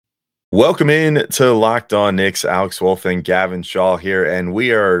Welcome in to Locked On Knicks. Alex Wolf and Gavin Shaw here, and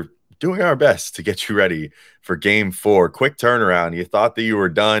we are doing our best to get you ready for Game 4. Quick turnaround. You thought that you were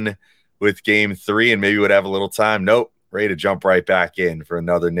done with Game 3 and maybe would have a little time. Nope. Ready to jump right back in for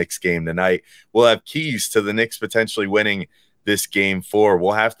another Knicks game tonight. We'll have keys to the Knicks potentially winning this Game 4.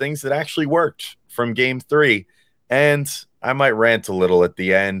 We'll have things that actually worked from Game 3, and I might rant a little at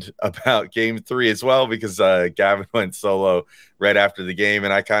the end about Game 3 as well because Gavin went solo right after the game,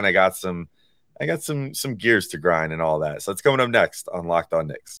 and I kind of got some gears to grind and all that. So that's coming up next on Locked On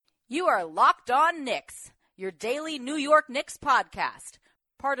Knicks. You are Locked On Knicks, your daily New York Knicks podcast,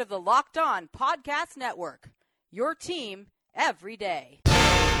 part of the Locked On Podcast Network. Your team every day.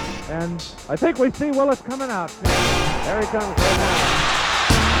 And I think we see Willis coming out. There he comes right now.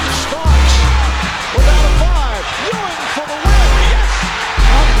 Starks without a five. Ewing for the win. Yes!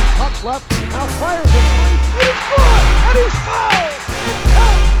 Puck left. Now fires it. And he's good. And he's fouled.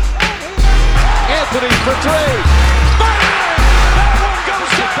 Anthony for three. Bang! That one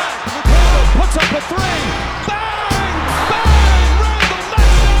goes down. Randall puts up a three. Bang! Bang! Randall knocks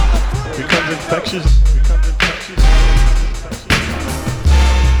down the three. Becomes infectious.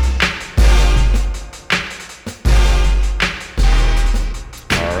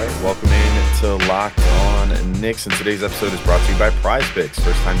 Welcome in to Locked On Knicks, and today's episode is brought to you by PrizePicks.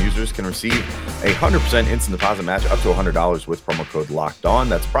 First-time users can receive a 100% instant deposit match up to $100 with promo code Locked On.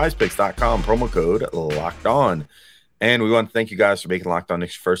 That's PrizePicks.com, promo code Locked On. And we want to thank you guys for making Locked On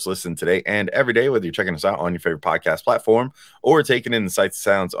Knicks your first listen today and every day, whether you're checking us out on your favorite podcast platform or taking in the sights and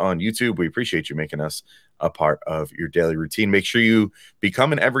sounds on YouTube. We appreciate you making us a part of your daily routine. Make sure you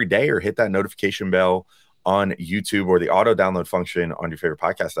become an everyday or hit that notification bell on YouTube or the auto download function on your favorite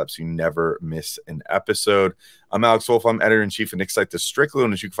podcast app so you never miss an episode. I'm Alex Wolf. I'm editor-in-chief of Knicks site The Strictly,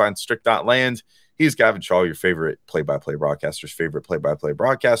 and as you can find Strict.land. He's Gavin Shaw, your favorite play-by-play broadcaster's favorite play-by-play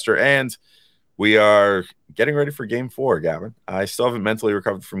broadcaster, and we are getting ready for Game 4, Gavin. I still haven't mentally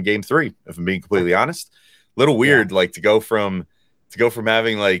recovered from Game 3, if I'm being completely honest. A little weird, like to go from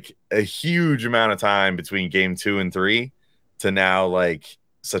having like a huge amount of time between Game 2 and 3 to now like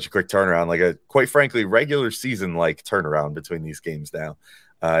such a quick turnaround, like a quite frankly regular season like turnaround between these games now,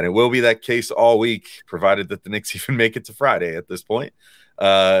 and it will be that case all week, provided that the Knicks even make it to Friday at this point,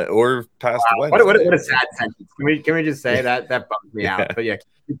 or past Wednesday. What a sad sentence. Can we just say that bums me out? But yeah,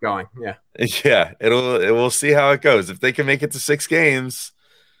 keep going. Yeah, we'll see how it goes. If they can make it to 6 games,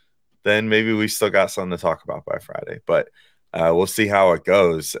 then maybe we still got something to talk about by Friday. But we'll see how it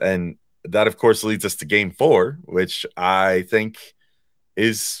goes, and that of course leads us to Game 4, which I think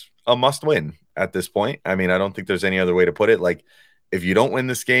is a must win at this point. I mean, I don't think there's any other way to put it. Like, if you don't win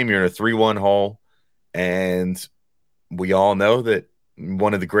this game, you're in a 3-1 hole. And we all know that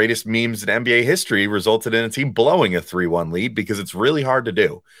one of the greatest memes in NBA history resulted in a team blowing a 3-1 lead because it's really hard to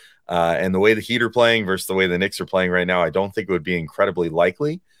do. And the way the Heat are playing versus the way the Knicks are playing right now, I don't think it would be incredibly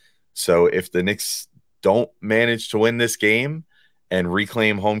likely. So if the Knicks don't manage to win this game and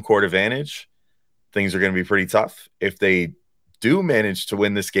reclaim home court advantage, things are going to be pretty tough. If they do manage to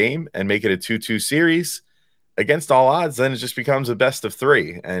win this game and make it a 2-2 series, against all odds, then it just becomes a best of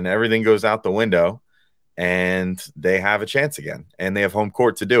 3 and everything goes out the window and they have a chance again and they have home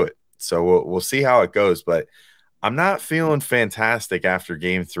court to do it. So we'll see how it goes, but I'm not feeling fantastic after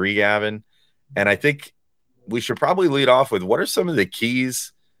Game 3, Gavin. And I think we should probably lead off with what are some of the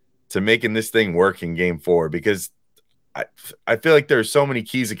keys to making this thing work in Game 4, because I feel like there's so many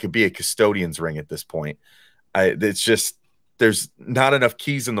keys. It could be a custodian's ring at this point. It's just, there's not enough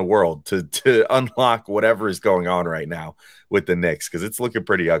keys in the world to unlock whatever is going on right now with the Knicks, because it's looking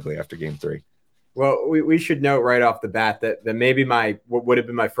pretty ugly after Game 3. Well, we should note right off the bat that maybe what would have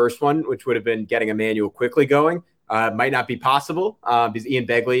been my first one, which would have been getting Emmanuel quickly going, might not be possible because Ian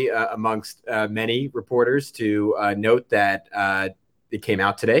Begley, amongst many reporters, to note that it came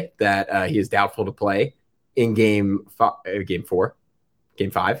out today that he is doubtful to play in Game 4, Game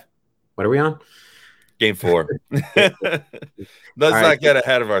 5. What are we on? Game 4. Let's not get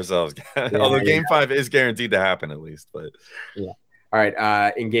ahead of ourselves. Although Game 5 is guaranteed to happen at least. But yeah. All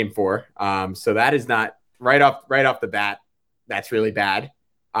right. In Game 4. So that is not right off the bat. That's really bad.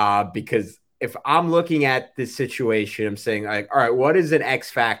 Because if I'm looking at this situation, I'm saying, like, all right, what is an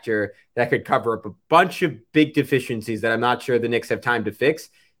X factor that could cover up a bunch of big deficiencies that I'm not sure the Knicks have time to fix?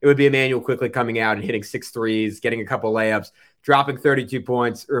 It would be Emmanuel quickly coming out and hitting 6 threes, getting a couple layups, dropping 32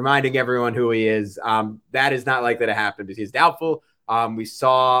 points, reminding everyone who he is. That is not likely to happen because he's doubtful. We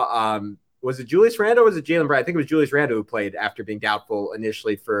saw, was it Julius Randle or was it Jalen Brown? I think it was Julius Randle who played after being doubtful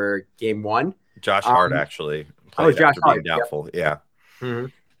initially for Game 1. Josh Hart actually played Josh Hart, doubtful. Yep. Yeah. Mm-hmm.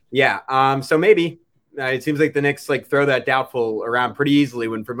 Yeah. So maybe It seems like the Knicks throw that doubtful around pretty easily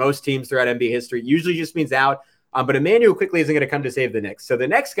when for most teams throughout NBA history, it usually just means out. But Emmanuel quickly isn't going to come to save the Knicks. So the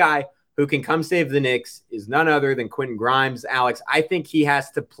next guy who can come save the Knicks is none other than Quentin Grimes. Alex, I think he has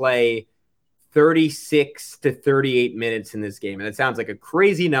to play 36 to 38 minutes in this game. And that sounds like a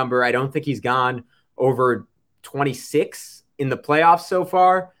crazy number. I don't think he's gone over 26 in the playoffs so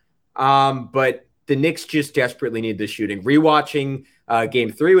far. But the Knicks just desperately need the shooting. Rewatching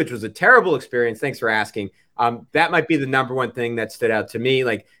game 3, which was a terrible experience. Thanks for asking. That might be the number one thing that stood out to me.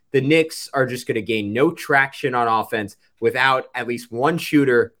 The Knicks are just going to gain no traction on offense without at least one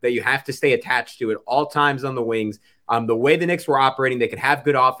shooter that you have to stay attached to at all times on the wings. The way the Knicks were operating, they could have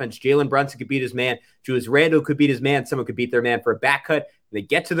good offense. Jalen Brunson could beat his man. Julius Randle could beat his man. Someone could beat their man for a back cut. They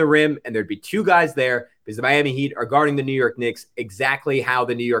get to the rim, and there'd be 2 guys there because the Miami Heat are guarding the New York Knicks exactly how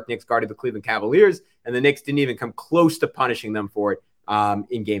the New York Knicks guarded the Cleveland Cavaliers, and the Knicks didn't even come close to punishing them for it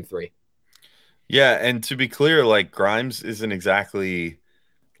in Game 3. Yeah, and to be clear, Grimes isn't exactly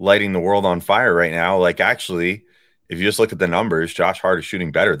lighting the world on fire right now. Actually, if you just look at the numbers, Josh Hart is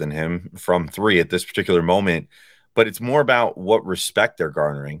shooting better than him from 3 at this particular moment. But it's more about what respect they're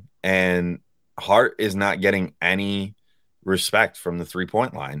garnering. And Hart is not getting any respect from the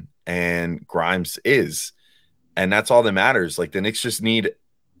 3-point line. And Grimes is. And that's all that matters. The Knicks just need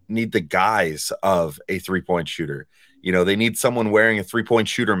the guise of a 3-point shooter. They need someone wearing a 3-point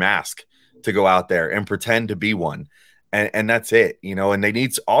shooter mask to go out there and pretend to be one. And that's it, and they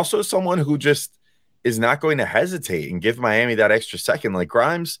need also someone who just is not going to hesitate and give Miami that extra second.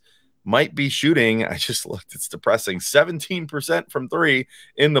 Grimes might be shooting, I just looked, it's depressing, 17% from 3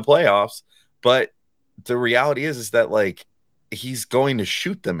 in the playoffs. But the reality is that he's going to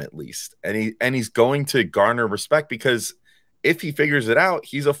shoot them at least. And he's going to garner respect because if he figures it out,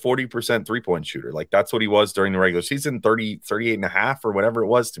 he's a 40% 3-point shooter. That's what he was during the regular season, 38 and a half or whatever it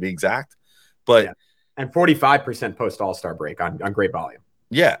was to be exact. But yeah. And 45% post All-Star break on great volume.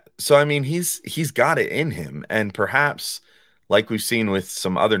 Yeah. So, I mean, he's got it in him. And perhaps, like we've seen with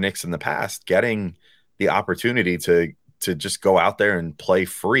some other Knicks in the past, getting the opportunity to just go out there and play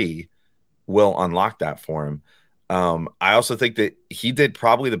free will unlock that for him. I also think that he did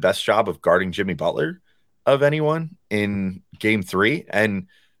probably the best job of guarding Jimmy Butler of anyone in Game 3. And,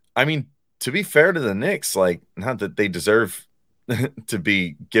 I mean, to be fair to the Knicks, not that they deserve to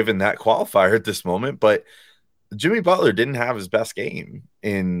be given that qualifier at this moment, but Jimmy Butler didn't have his best game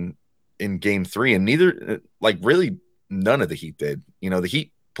in Game 3, and neither really none of the Heat did. The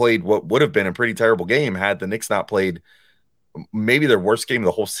Heat played what would have been a pretty terrible game had the Knicks not played maybe their worst game of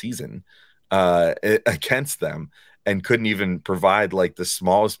the whole season against them, and couldn't even provide the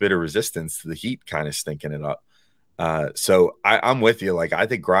smallest bit of resistance to the Heat kind of stinking it up. So I'm with you. I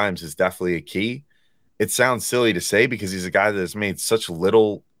think Grimes is definitely a key. It sounds silly to say because he's a guy that has made such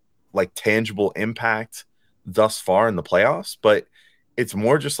little tangible impact thus far in the playoffs, but it's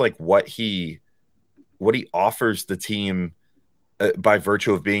more just what he offers the team by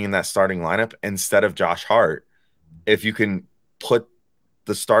virtue of being in that starting lineup instead of Josh Hart. If you can put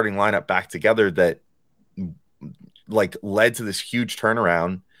the starting lineup back together that led to this huge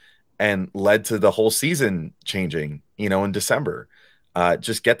turnaround and led to the whole season changing, in December.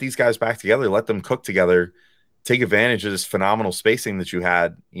 Just get these guys back together, let them cook together, take advantage of this phenomenal spacing that you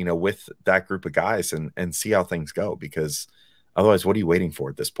had, with that group of guys and see how things go. Because otherwise, what are you waiting for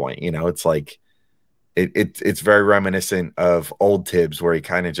at this point? It's it's very reminiscent of old Tibbs, where he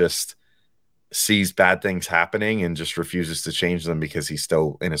kind of just sees bad things happening and just refuses to change them because he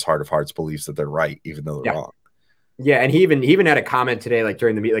still, in his heart of hearts, believes that they're right, even though they're wrong. Yeah, and he even had a comment today,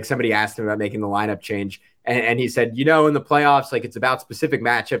 during the meet, somebody asked him about making the lineup change, and he said, in the playoffs, it's about specific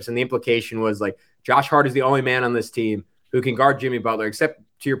matchups, and the implication was Josh Hart is the only man on this team who can guard Jimmy Butler. Except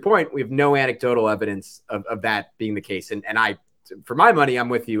to your point, we have no anecdotal evidence of that being the case. And I, for my money, I'm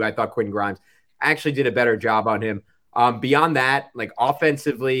with you. I thought Quentin Grimes actually did a better job on him. Beyond that,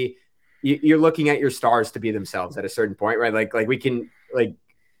 offensively, you're looking at your stars to be themselves at a certain point, right? We can we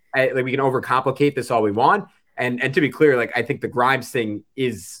can overcomplicate this all we want. And to be clear, I think the Grimes thing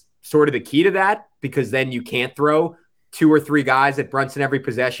is sort of the key to that, because then you can't throw 2 or 3 guys at Brunson every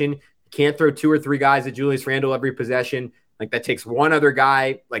possession. You can't throw 2 or 3 guys at Julius Randle every possession. That takes one other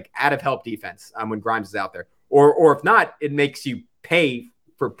guy out of help defense when Grimes is out there. Or if not, it makes you pay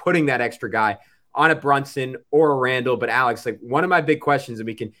for putting that extra guy on a Brunson or a Randle. But Alex, one of my big questions that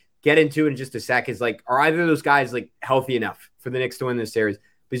we can get into in just a sec is are either of those guys healthy enough for the Knicks to win this series?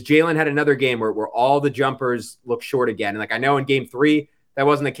 Because Jalen had another game where all the jumpers look short again. And I know in Game 3, that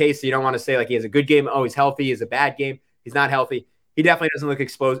wasn't the case. So you don't want to say he has a good game. Oh, he's healthy. He has a bad game. He's not healthy. He definitely doesn't look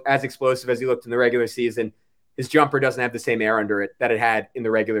as explosive as he looked in the regular season. His jumper doesn't have the same air under it that it had in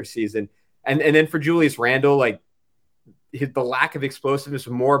the regular season. And then for Julius Randle, like the lack of explosiveness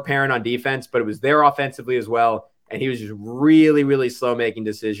was more apparent on defense, but it was there offensively as well. And he was just really, really slow making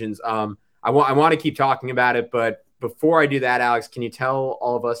decisions. I want to keep talking about it, but before I do that, Alex, can you tell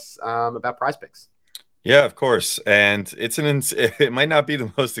all of us about Prize Picks? Yeah, of course. And it might not be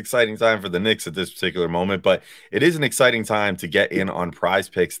the most exciting time for the Knicks at this particular moment, but it is an exciting time to get in on Prize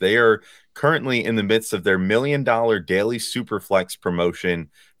Picks. They are currently in the midst of their $1 million daily Superflex promotion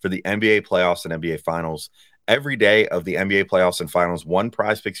for the NBA playoffs and NBA finals. Every day of the NBA playoffs and finals, one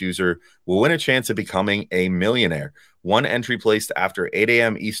Prize Picks user will win a chance of becoming a millionaire. One entry placed after 8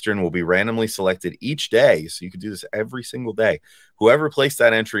 a.m. Eastern will be randomly selected each day. So you can do this every single day. Whoever placed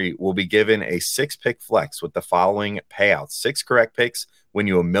that entry will be given a 6-pick flex with the following payouts. 6 correct picks win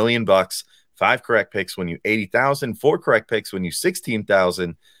you $1 million. 5 correct picks win you 80,000. 4 correct picks win you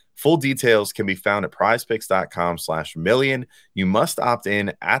 16,000. Full details can be found at prizepicks.com/million. You must opt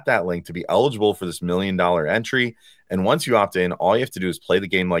in at that link to be eligible for this $1 million entry. And once you opt in, all you have to do is play the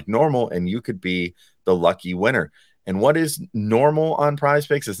game like normal, and you could be the lucky winner. And what is normal on Prize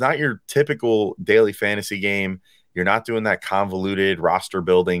Picks? It's not your typical daily fantasy game. You're not doing that convoluted roster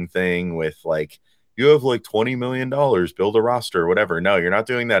building thing with like, you have like $20 million, build a roster, whatever. No, you're not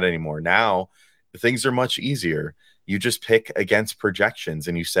doing that anymore. Now, things are much easier. You just pick against projections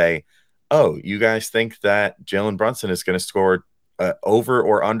and you say, oh, you guys think that Jalen Brunson is going to score over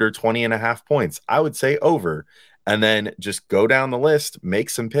or under 20.5 points? I would say over. And then just go down the list, make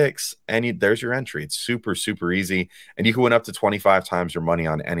some picks, and there's your entry. It's super, super easy. And you can win up to 25 times your money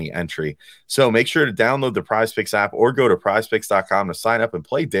on any entry. So make sure to download the Prize Picks app or go to prizepicks.com to sign up and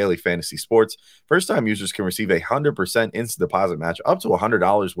play daily fantasy sports. First-time users can receive a 100% instant deposit match up to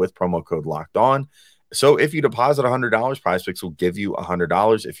 $100 with promo code Locked On. So if you deposit $100, Prize Picks will give you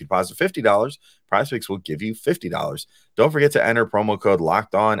 $100. If you deposit $50, Prize Picks will give you $50. Don't forget to enter promo code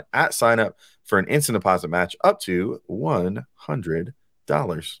Locked On at sign up for an instant deposit match up to $100.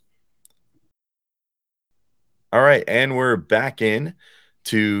 All right, and we're back in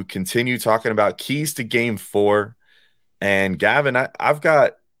to continue talking about keys to Game 4. And Gavin, I've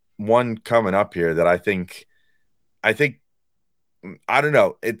got one coming up here that I think I don't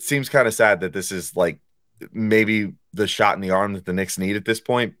know. It seems kind of sad that this is like maybe the shot in the arm that the Knicks need at this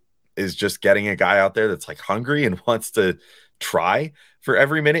point is just getting a guy out there that's like hungry and wants to try for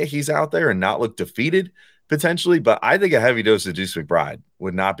every minute he's out there and not look defeated potentially. But I think a heavy dose of Deuce McBride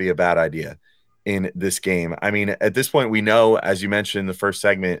would not be a bad idea in this game. I mean, at this point, we know, as you mentioned in the first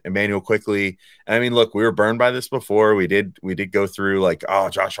segment, Emmanuel Quickley. I mean, look, we were burned by this before. We did go through like, oh,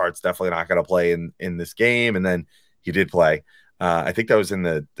 Josh Hart's definitely not going to play in this game. And then he did play. I think that was in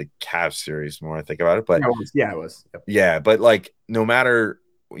the Cavs series more I think about it, but it was. Yep. Yeah. But like, no matter,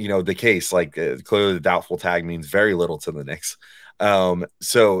 the case, like clearly the doubtful tag means very little to the Knicks.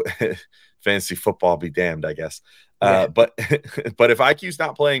 So fantasy football be damned, I guess. But if IQ's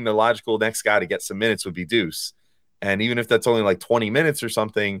not playing, the logical next guy to get some minutes would be Deuce. And even if that's only like 20 minutes or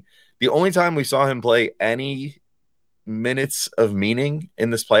something, the only time we saw him play any minutes of meaning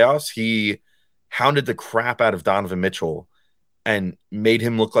in this playoffs, he hounded the crap out of Donovan Mitchell and made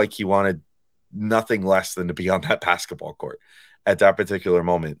him look like he wanted nothing less than to be on that basketball court at that particular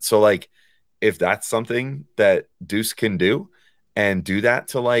moment. So, like, if that's something that Deuce can do and do that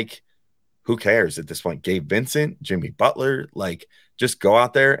to, like, who cares at this point? Gabe Vincent, Jimmy Butler, like, just go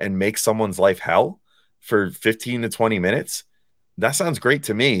out there and make someone's life hell for 15 to 20 minutes. That sounds great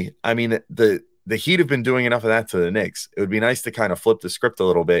to me. I mean, the Heat have been doing enough of that to the Knicks. It would be nice to kind of flip the script a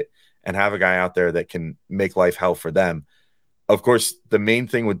little bit and have a guy out there that can make life hell for them. Of course, the main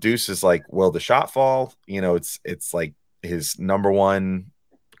thing with Deuce is like, will the shot fall? It's like his number one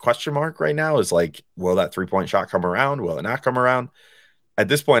question mark right now is like, will that 3-point shot come around? Will it not come around? At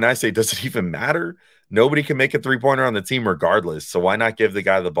this point, I say, does it even matter? Nobody can make a 3-pointer on the team regardless. So why not give the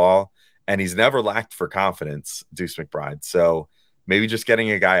guy the ball? And he's never lacked for confidence, Deuce McBride. So maybe just getting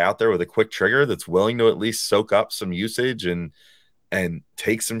a guy out there with a quick trigger that's willing to at least soak up some usage and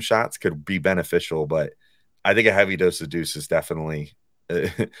take some shots could be beneficial. But I think a heavy dose of Deuce is definitely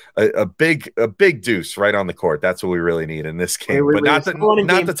a big Deuce right on the court. That's what we really need in this game. But not the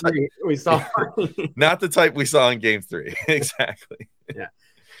type we saw in Game 3. Exactly. Yeah.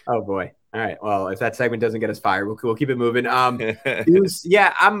 Oh boy. All right. Well, if that segment doesn't get us fired, we'll keep it moving. Deuce,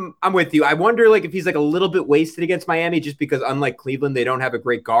 yeah, I'm with you. I wonder like if he's like a little bit wasted against Miami, just because unlike Cleveland, they don't have a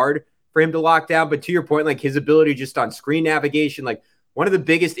great guard for him to lock down. But to your point, like his ability just on screen navigation, like one of the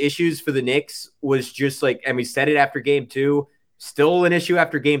biggest issues for the Knicks was just like, and we said it after Game 2, still an issue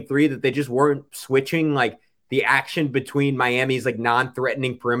after Game 3, that they just weren't switching like the action between Miami's like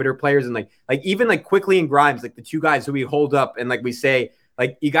non-threatening perimeter players and like even like Quickley and Grimes, like the two guys who we hold up and like we say,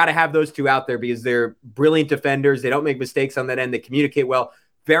 Like, you got to have those two out there because they're brilliant defenders. They don't make mistakes on that end. They communicate well.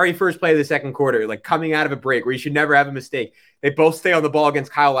 Very first play of the second quarter, like coming out of a break where you should never have a mistake. They both stay on the ball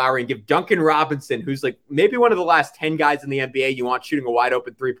against Kyle Lowry and give Duncan Robinson, who's like maybe one of the last 10 guys in the NBA you want shooting a wide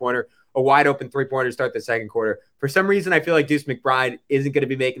open three-pointer to start the second quarter. For some reason, I feel like Deuce McBride isn't going to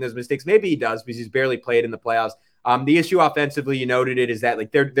be making those mistakes. Maybe he does because he's barely played in the playoffs. The issue offensively, you noted it, is that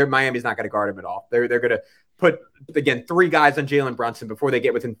like they're Miami's not going to guard him at all. They're going to put, again, 3 guys on Jalen Brunson before they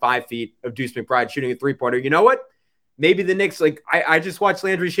get within 5 feet of Deuce McBride shooting a three-pointer. You know what? Maybe the Knicks, like I just watched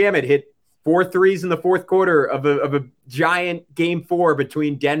Landry Shamet hit 4 threes in the fourth quarter of a giant game 4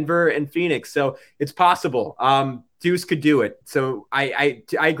 between Denver and Phoenix. So it's possible. Deuce could do it. So I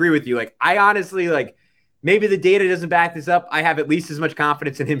agree with you. Like, I honestly, like, maybe the data doesn't back this up. I have at least as much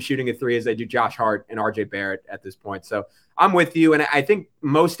confidence in him shooting a 3 as I do Josh Hart and RJ Barrett at this point. So I'm with you. And I think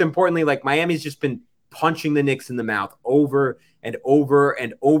most importantly, like, Miami's just been punching the Knicks in the mouth over and over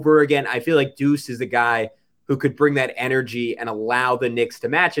and over again. I feel like Deuce is the guy who could bring that energy and allow the Knicks to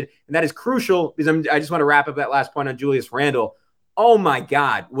match it. And that is crucial because I just want to wrap up that last point on Julius Randle. Oh my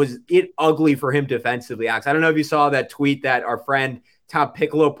God, was it ugly for him defensively, Alex? I don't know if you saw that tweet that our friend Tom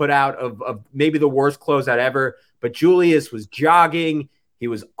Piccolo put out of maybe the worst closeout ever, but Julius was jogging. He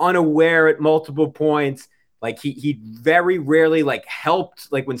was unaware at multiple points. Like, he very rarely like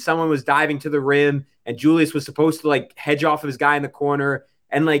helped, like when someone was diving to the rim and Julius was supposed to like hedge off of his guy in the corner.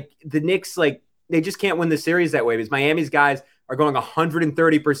 And like the Knicks, like, they just can't win the series that way because Miami's guys are going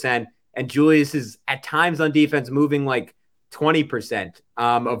 130%, and Julius is at times on defense moving like 20%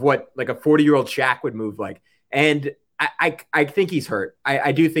 of what like a 40-year-old Shaq would move like. And I think he's hurt.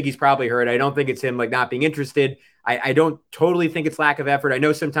 I do think he's probably hurt. I don't think it's him like not being interested. I don't totally think it's lack of effort. I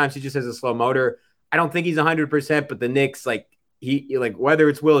know sometimes he just has a slow motor. I don't think he's 100%, but the Knicks, like, he like, whether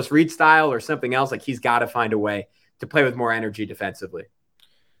it's Willis Reed style or something else, like, he's got to find a way to play with more energy defensively.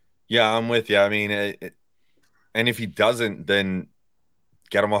 Yeah, I'm with you. I mean, and if he doesn't, then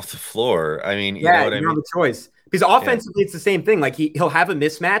get him off the floor. I mean, you know what I mean? Have a choice. Because offensively, It's the same thing. Like, he'll have a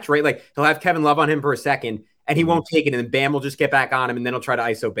mismatch, right? Like, he'll have Kevin Love on him for a second, and he won't take it, and then Bam will just get back on him, and then he'll try to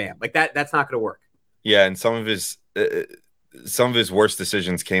ISO Bam. Like, that's not going to work. Yeah, and some of his worst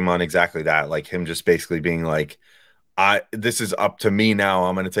decisions came on exactly that, like him just basically being like, this is up to me now.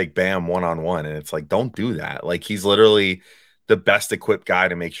 I'm going to take Bam one-on-one. And it's like, don't do that. Like, he's literally the best equipped guy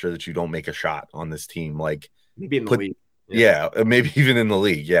to make sure that you don't make a shot on this team. Like, maybe in the league. Yeah, maybe even in the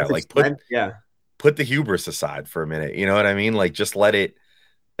league. Yeah, like put the hubris aside for a minute. You know what I mean? Like, just let it,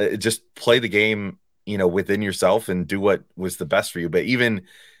 just play the game, you know, within yourself and do what was the best for you. But even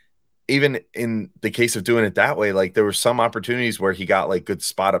in the case of doing it that way, like, there were some opportunities where he got like good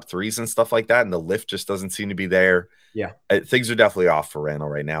spot up threes and stuff like that, and the lift just doesn't seem to be there. Yeah, things are definitely off for Randall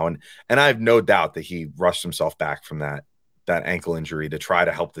right now, and I have no doubt that he rushed himself back from that ankle injury to try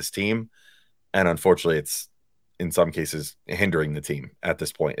to help this team, and unfortunately, it's in some cases hindering the team at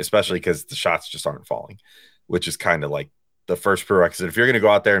this point, especially because the shots just aren't falling, which is kind of like the first prerequisite. If you're going to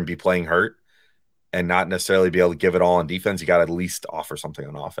go out there and be playing hurt and not necessarily be able to give it all on defense, you got to at least offer something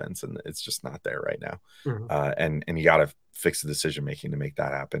on offense, and it's just not there right now. And you got to fix the decision making to make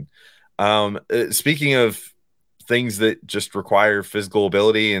that happen. Speaking of things that just require physical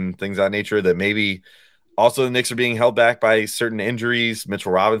ability and things of that nature, that maybe also the Knicks are being held back by certain injuries.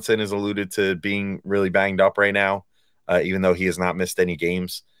 Mitchell Robinson has alluded to being really banged up right now, even though he has not missed any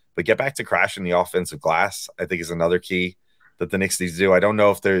games. But get back to crashing the offensive glass, I think, is another key that the Knicks need to do. I don't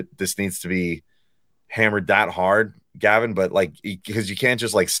know if this needs to be hammered that hard, Gavin, but like, because you can't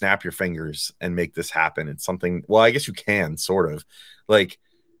just like snap your fingers and make this happen. It's something, well, I guess you can sort of, like,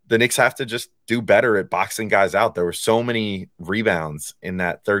 the Knicks have to just do better at boxing guys out. There were so many rebounds in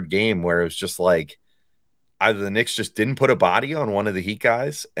that third game where it was just like, either the Knicks just didn't put a body on one of the Heat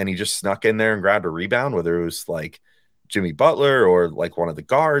guys and he just snuck in there and grabbed a rebound, whether it was like Jimmy Butler or like one of the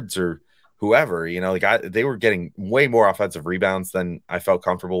guards or whoever, you know, like they were getting way more offensive rebounds than I felt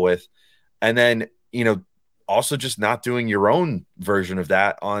comfortable with. And then, you know, also just not doing your own version of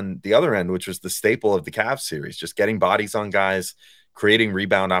that on the other end, which was the staple of the Cavs series, just getting bodies on guys, creating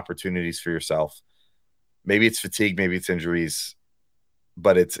rebound opportunities for yourself. Maybe it's fatigue, maybe it's injuries,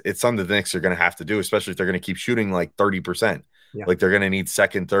 but it's something the Knicks are going to have to do, especially if they're going to keep shooting like 30%. Yeah. Like, they're going to need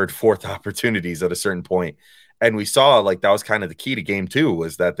second, third, fourth opportunities at a certain point. And we saw like that was kind of the key to game 2,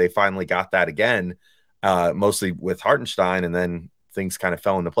 was that they finally got that again, mostly with Hartenstein, and then things kind of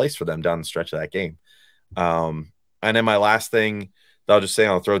fell into place for them down the stretch of that game. And then my last thing that I'll just say,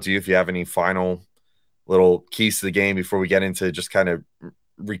 I'll throw it to you if you have any final little keys to the game before we get into just kind of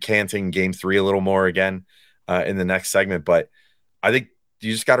recanting game 3 a little more again in the next segment. But I think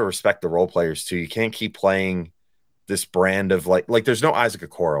you just got to respect the role players too. You can't keep playing this brand of like there's no Isaac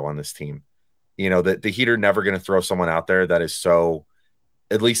Okoro on this team. You know, the Heat are never going to throw someone out there that is so,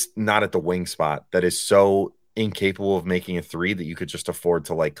 at least not at the wing spot, that is so incapable of making a three that you could just afford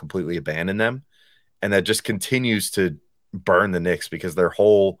to like completely abandon them. And that just continues to burn the Knicks because their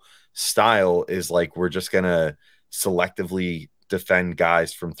whole style is like, we're just going to selectively defend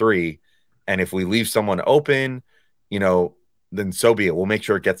guys from three. And if we leave someone open, you know, then so be it. We'll make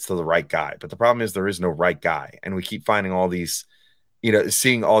sure it gets to the right guy. But the problem is there is no right guy. And we keep finding all these, you know,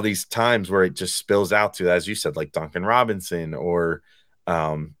 seeing all these times where it just spills out to, as you said, like Duncan Robinson or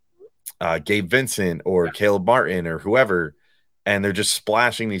Gabe Vincent or Caleb Martin or whoever. And they're just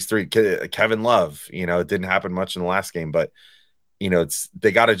splashing these three. Kevin Love, you know, it didn't happen much in the last game, but, you know,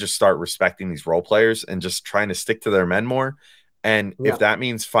 they got to just start respecting these role players and just trying to stick to their men more. And if that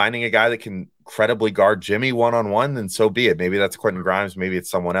means finding a guy that can credibly guard Jimmy one-on-one, then so be it. Maybe that's Quentin Grimes. Maybe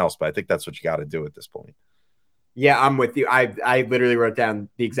it's someone else. But I think that's what you got to do at this point. Yeah, I'm with you. I literally wrote down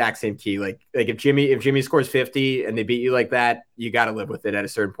the exact same key. Like if Jimmy scores 50 and they beat you like that, you got to live with it at a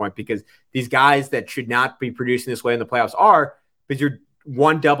certain point, because these guys that should not be producing this way in the playoffs are, because you're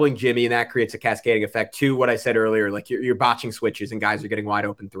one, doubling Jimmy, and that creates a cascading effect. Two, what I said earlier, like you're botching switches and guys are getting wide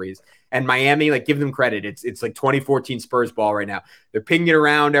open threes. And Miami, like, give them credit. It's like 2014 Spurs ball right now. They're pinging it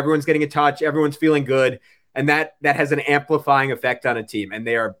around. Everyone's getting a touch. Everyone's feeling good. And that has an amplifying effect on a team. And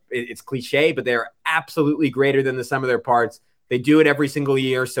it's cliche, but they're absolutely greater than the sum of their parts. They do it every single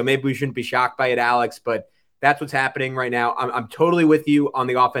year. So maybe we shouldn't be shocked by it, Alex, but that's what's happening right now. I'm totally with you on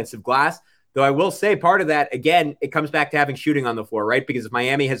the offensive glass. Though I will say part of that, again, it comes back to having shooting on the floor, right? Because if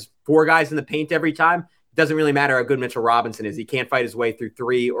Miami has four guys in the paint every time, it doesn't really matter how good Mitchell Robinson is. He can't fight his way through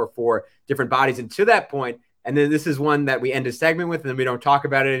 3 or 4 different bodies. And to that point, and then this is one that we end a segment with, and then we don't talk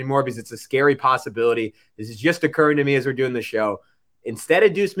about it anymore because it's a scary possibility. This is just occurring to me as we're doing the show. Instead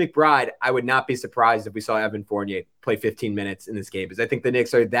of Deuce McBride, I would not be surprised if we saw Evan Fournier play 15 minutes in this game, because I think the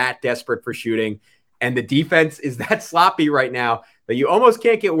Knicks are that desperate for shooting. And the defense is that sloppy right now that you almost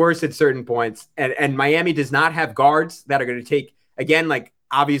can't get worse at certain points. And Miami does not have guards that are going to take, again, like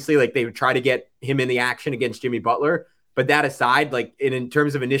obviously like they would try to get him in the action against Jimmy Butler. But that aside, like in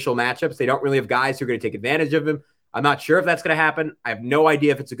terms of initial matchups, they don't really have guys who are going to take advantage of him. I'm not sure if that's going to happen. I have no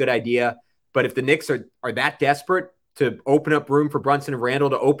idea if it's a good idea. But if the Knicks are that desperate to open up room for Brunson and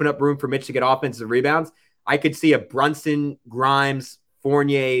Randall, to open up room for Mitch to get offensive rebounds, I could see a Brunson, Grimes,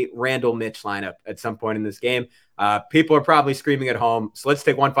 Fournier, Randall, Mitch lineup at some point in this game. People are probably screaming at home. So let's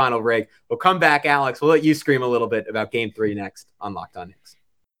take one final break. We'll come back, Alex. We'll let you scream a little bit about Game 3 next on Locked On Knicks.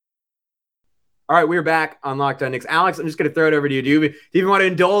 All right, we're back on Locked On Knicks. Alex, I'm just going to throw it over to you. Do you even want to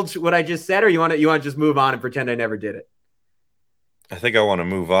indulge what I just said, or you want to just move on and pretend I never did it? I think I want to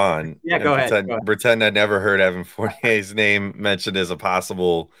move on. Yeah, go ahead. Pretend I never heard Evan Fournier's name mentioned as a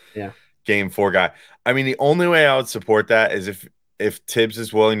possible Game 4 guy. I mean, the only way I would support that is if Tibbs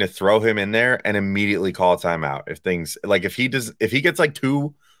is willing to throw him in there and immediately call a timeout. If he gets like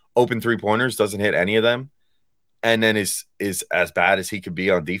 2 open 3-pointers, doesn't hit any of them, and then is as bad as he could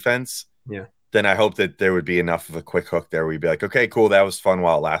be on defense. Yeah. Then I hope that there would be enough of a quick hook there where you'd be like, okay, cool, that was fun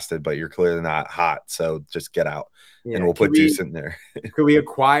while it lasted, but you're clearly not hot, so just get out. Yeah, and we'll put Deuce in there. Could we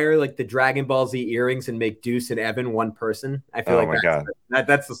acquire like the Dragon Ball Z earrings and make Deuce and Evan one person? I feel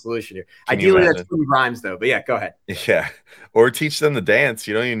that's the solution here. Ideally, that's Quentin Grimes, though. But yeah, go ahead. Yeah, or teach them the dance.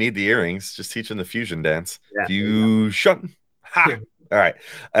 You don't even need the earrings. Just teach them the fusion dance. Yeah, fusion. Ha! All right.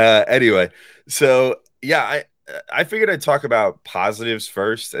 Anyway, so yeah, I figured I'd talk about positives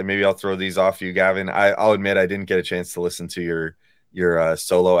first, and maybe I'll throw these off you, Gavin. I'll admit I didn't get a chance to listen to your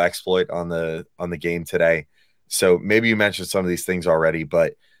solo exploit on the game today, so maybe you mentioned some of these things already.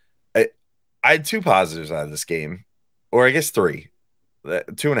 But I had 2 positives out of this game, or I guess 3,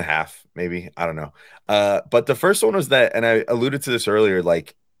 2.5, maybe, I don't know. But the first one was that, and I alluded to this earlier.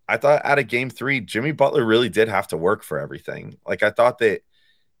 Like I thought out of Game 3, Jimmy Butler really did have to work for everything. Like I thought that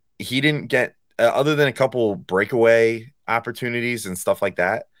he didn't get. Other than a couple breakaway opportunities and stuff like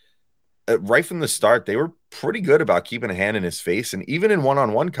that, right from the start, they were pretty good about keeping a hand in his face. And even in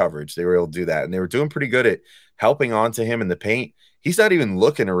one-on-one coverage, they were able to do that. And they were doing pretty good at helping onto him in the paint. He's not even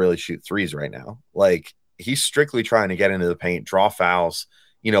looking to really shoot threes right now. Like he's strictly trying to get into the paint, draw fouls,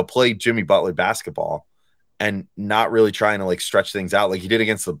 play Jimmy Butler basketball, and not really trying to like stretch things out like he did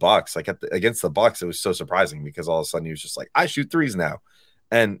against the Bucks. Like against the Bucks, it was so surprising because all of a sudden he was just like, I shoot threes now.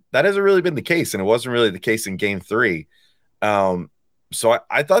 And that hasn't really been the case, and it wasn't really the case in Game 3. So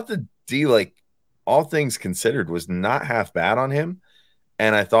I thought the D, like all things considered, was not half bad on him,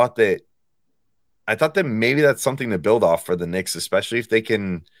 and I thought that maybe that's something to build off for the Knicks, especially if they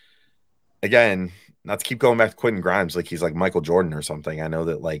can, again, not to keep going back to Quentin Grimes like he's like Michael Jordan or something. I know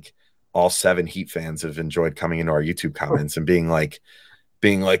that like all 7 Heat fans have enjoyed coming into our YouTube comments and being like,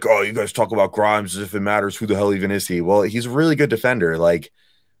 oh, you guys talk about Grimes as if it matters. Who the hell even is he? Well, he's a really good defender. Like,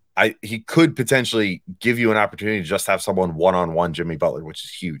 he could potentially give you an opportunity to just have someone one-on-one Jimmy Butler, which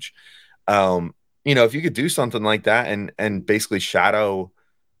is huge. If you could do something like that and basically shadow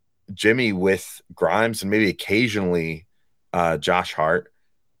Jimmy with Grimes and maybe occasionally Josh Hart,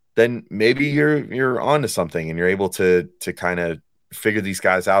 then maybe you're onto something and you're able to kind of figure these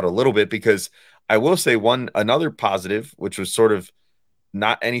guys out a little bit. Because I will say another positive, which was sort of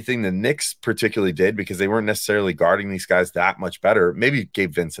not anything the Knicks particularly did, because they weren't necessarily guarding these guys that much better. Maybe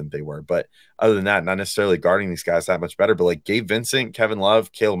Gabe Vincent they were, but other than that, not necessarily guarding these guys that much better. But like Gabe Vincent, Kevin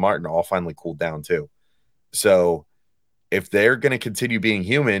Love, Caleb Martin all finally cooled down too. So if they're going to continue being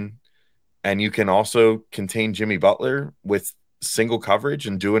human and you can also contain Jimmy Butler with single coverage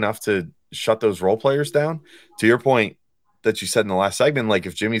and do enough to shut those role players down, to your point that you said in the last segment, like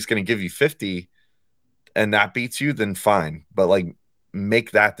if Jimmy's going to give you 50 and that beats you, then fine. But like,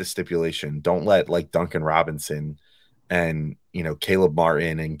 make that the stipulation. Don't let like Duncan Robinson and Caleb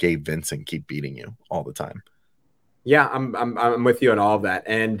Martin and Gabe Vincent keep beating you all the time. Yeah, I'm with you on all of that.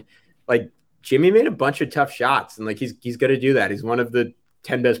 And like Jimmy made a bunch of tough shots, and like he's going to do that. He's one of the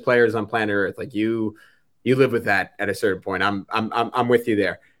 10 best players on planet Earth. Like you live with that at a certain point. I'm with you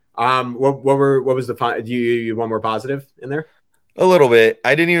there. What was the do you one more positive in there? A little bit.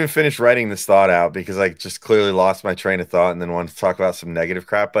 I didn't even finish writing this thought out because I just clearly lost my train of thought and then wanted to talk about some negative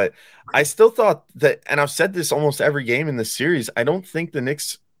crap. But I still thought that, and I've said this almost every game in this series, I don't think the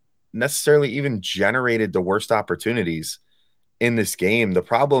Knicks necessarily even generated the worst opportunities in this game. The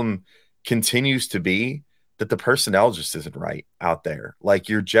problem continues to be that the personnel just isn't right out there. Like,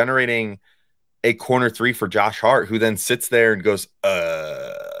 you're generating a corner 3 for Josh Hart, who then sits there and goes,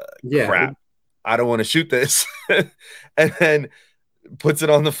 crap, I don't want to shoot this. And then puts it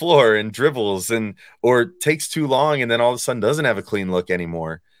on the floor and dribbles or takes too long and then all of a sudden doesn't have a clean look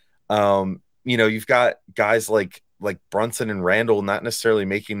anymore. You've got guys like Brunson and Randall not necessarily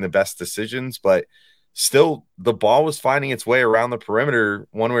making the best decisions, but still the ball was finding its way around the perimeter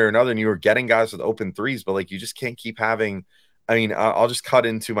one way or another, and you were getting guys with open threes, but like, you just can't keep having. I mean, I'll just cut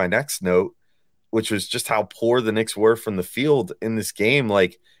into my next note, which was just how poor the Knicks were from the field in this game.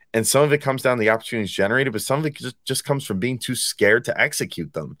 Like, and some of it comes down to the opportunities generated, but some of it just comes from being too scared to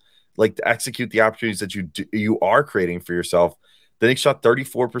execute them, like to execute the opportunities that you are creating for yourself. The Knicks shot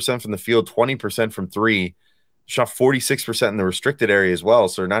 34% from the field, 20% from 3, shot 46% in the restricted area as well.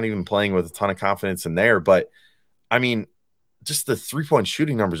 So they're not even playing with a ton of confidence in there. But I mean, just the 3-point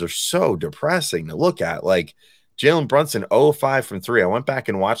shooting numbers are so depressing to look at. Like, Jalen Brunson, 0-5 from 3. I went back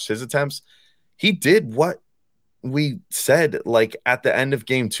and watched his attempts. He did what we said, like, at the end of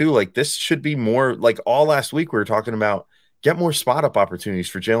game 2, like, this should be more like all last week we were talking about, get more spot up opportunities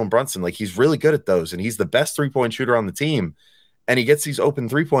for Jalen Brunson. Like, he's really good at those, and he's the best 3-point shooter on the team, and he gets these open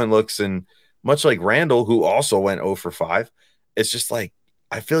 3-point looks. And much like Randall, who also went 0 for 5, it's just like,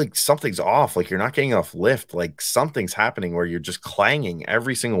 I feel like something's off. Like, you're not getting enough lift. Like, something's happening where you're just clanging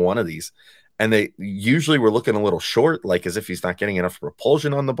every single one of these, and they usually were looking a little short, like as if he's not getting enough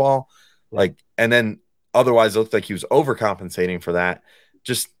propulsion on the ball. Like, and then otherwise it looked like he was overcompensating for that.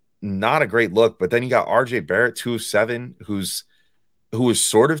 Just not a great look. But then you got RJ Barrett, 2 of 7, who is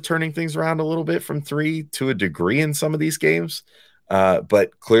sort of turning things around a little bit from 3 to a degree in some of these games,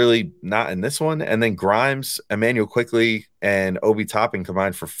 but clearly not in this one. And then Grimes, Emmanuel Quickley, and Obi Toppin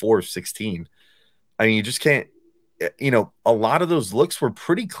combined for 4 of 16. I mean, you just can't, a lot of those looks were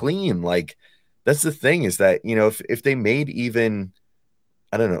pretty clean. Like, that's the thing, is that, if they made even,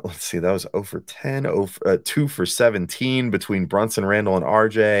 I don't know. Let's see. That was 0 for 10, 2 for 17 between Brunson, Randall, and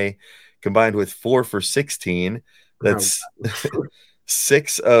RJ, combined with 4 for 16. That's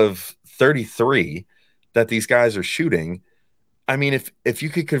 6 of 33 that these guys are shooting. I mean, if you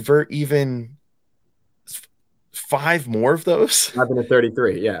could convert even 5 more of those, 5 of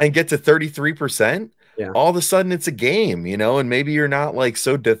 33, yeah, and get to 33%, yeah, all of a sudden it's a game, and maybe you're not like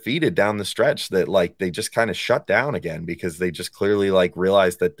so defeated down the stretch that like they just kind of shut down again, because they just clearly like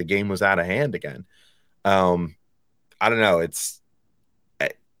realized that the game was out of hand again. I don't know.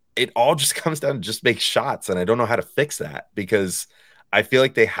 It all just comes down to just make shots, and I don't know how to fix that, because I feel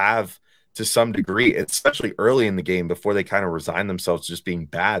like they have, to some degree, especially early in the game before they kind of resign themselves to just being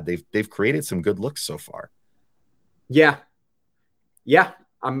bad. They've created some good looks so far. Yeah,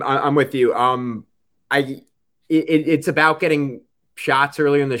 I'm with you. It's about getting shots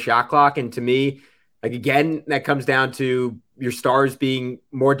earlier in the shot clock. And to me, like, again, that comes down to your stars being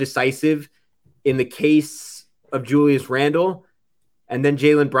more decisive. In the case of Julius Randle, and then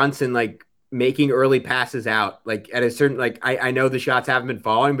Jalen Brunson, like, making early passes out. Like at a certain, like I know the shots haven't been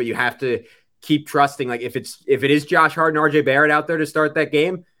falling, but you have to keep trusting. Like if it is Josh Hart and RJ Barrett out there to start that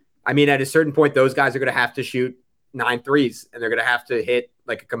game, I mean, at a certain point, those guys are going to have to shoot 9 threes, and they're going to have to hit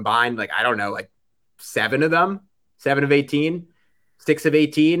like a combined, like, I don't know, like 7 of them, 7 of 18, 6 of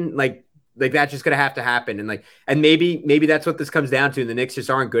 18. Like that's just going to have to happen. And maybe that's what this comes down to. And the Knicks just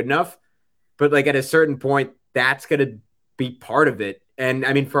aren't good enough. But like at a certain point, that's going to be part of it. And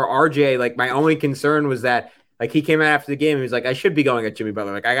I mean, for RJ, like my only concern was that like he came out after the game and he was like, I should be going at Jimmy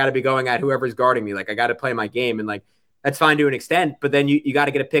Butler. Like I got to be going at whoever's guarding me. Like I got to play my game. And like, that's fine to an extent, but then you got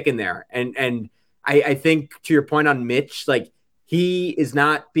to get a pick in there. And I think to your point on Mitch, like he is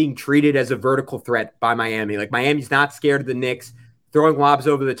not being treated as a vertical threat by Miami. Like Miami's not scared of the Knicks throwing lobs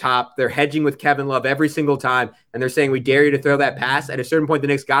over the top. They're hedging with Kevin Love every single time. And they're saying, we dare you to throw that pass. At a certain point, the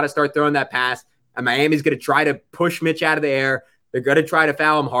Knicks got to start throwing that pass. And Miami's going to try to push Mitch out of the air. They're going to try to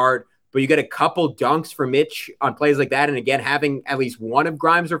foul him hard. But you get a couple dunks for Mitch on plays like that. And again, having at least one of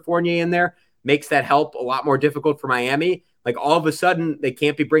Grimes or Fournier in there makes that help a lot more difficult for Miami. Like all of a sudden, they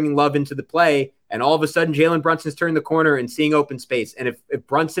can't be bringing Love into the play. And all of a sudden, Jalen Brunson's turning the corner and seeing open space. And if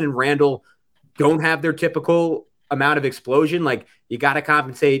Brunson and Randall don't have their typical amount of explosion, like you got to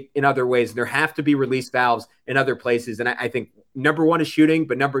compensate in other ways. There have to be release valves in other places. And I think number one is shooting,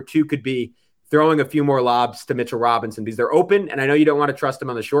 but number two could be throwing a few more lobs to Mitchell Robinson because they're open. And I know you don't want to trust him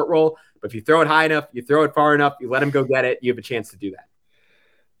on the short roll, but if you throw it high enough, you throw it far enough, you let him go get it, you have a chance to do that.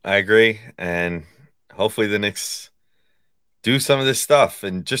 I agree. And hopefully the Knicks do some of this stuff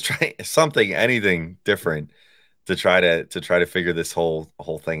and just try anything different to try to figure this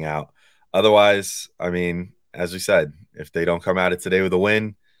whole thing out. Otherwise, I mean, as we said, if they don't come at it today with a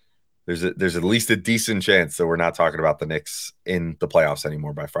win, there's at least a decent chance that we're not talking about the Knicks in the playoffs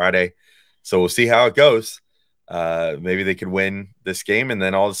anymore by Friday. So we'll see how it goes. Maybe they could win this game and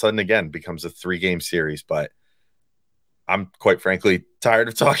then all of a sudden again becomes a 3-game series, but I'm quite frankly tired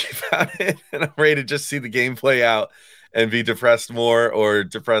of talking about it, and I'm ready to just see the game play out and be depressed more or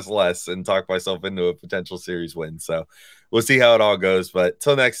depressed less and talk myself into a potential series win. So we'll see how it all goes. But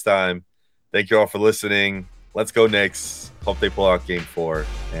till next time, thank you all for listening. Let's go Knicks. Hope they pull out game 4,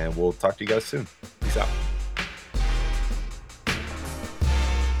 and we'll talk to you guys soon. Peace out.